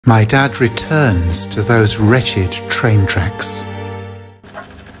My dad returns to those wretched train tracks.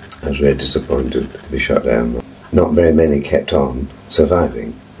 I was very disappointed to be shut down. Not very many kept on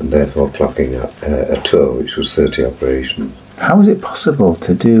surviving and therefore clocking up a tour which was 30 operations. How was it possible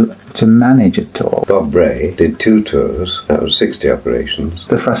to manage a tour? Bob Bray did 2 tours, that was 60 operations.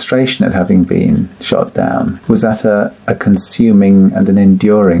 The frustration at having been shot down, was that a consuming and an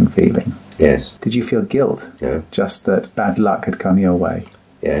enduring feeling? Yes. Did you feel guilt? No. Just that bad luck had come your way?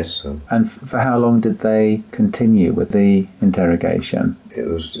 Yes. And for how long did they continue with the interrogation? It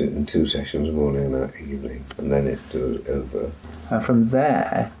was in 2 sessions, morning and evening, and then it was over. And from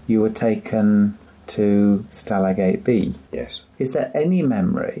there, you were taken to Stalag B. Yes. Is there any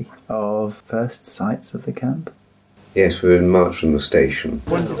memory of first sights of the camp? Yes, we were in march from the station.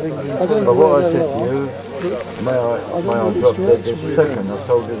 But what I said to you, may I drop dead this second? I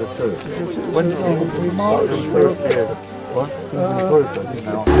told you the truth. When did you first hear? What?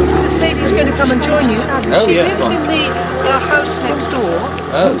 This lady's going to come and join you. She lives in the house next door.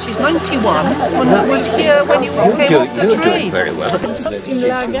 She's 91 and was here when you came off the train. Very well. Im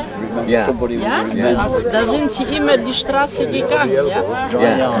Lager? Ja. Ja? Da sind sie immer die Straße gegangen, ja?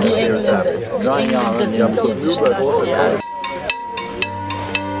 Die Engländer. Die Engländer sind hier die Straße, ja.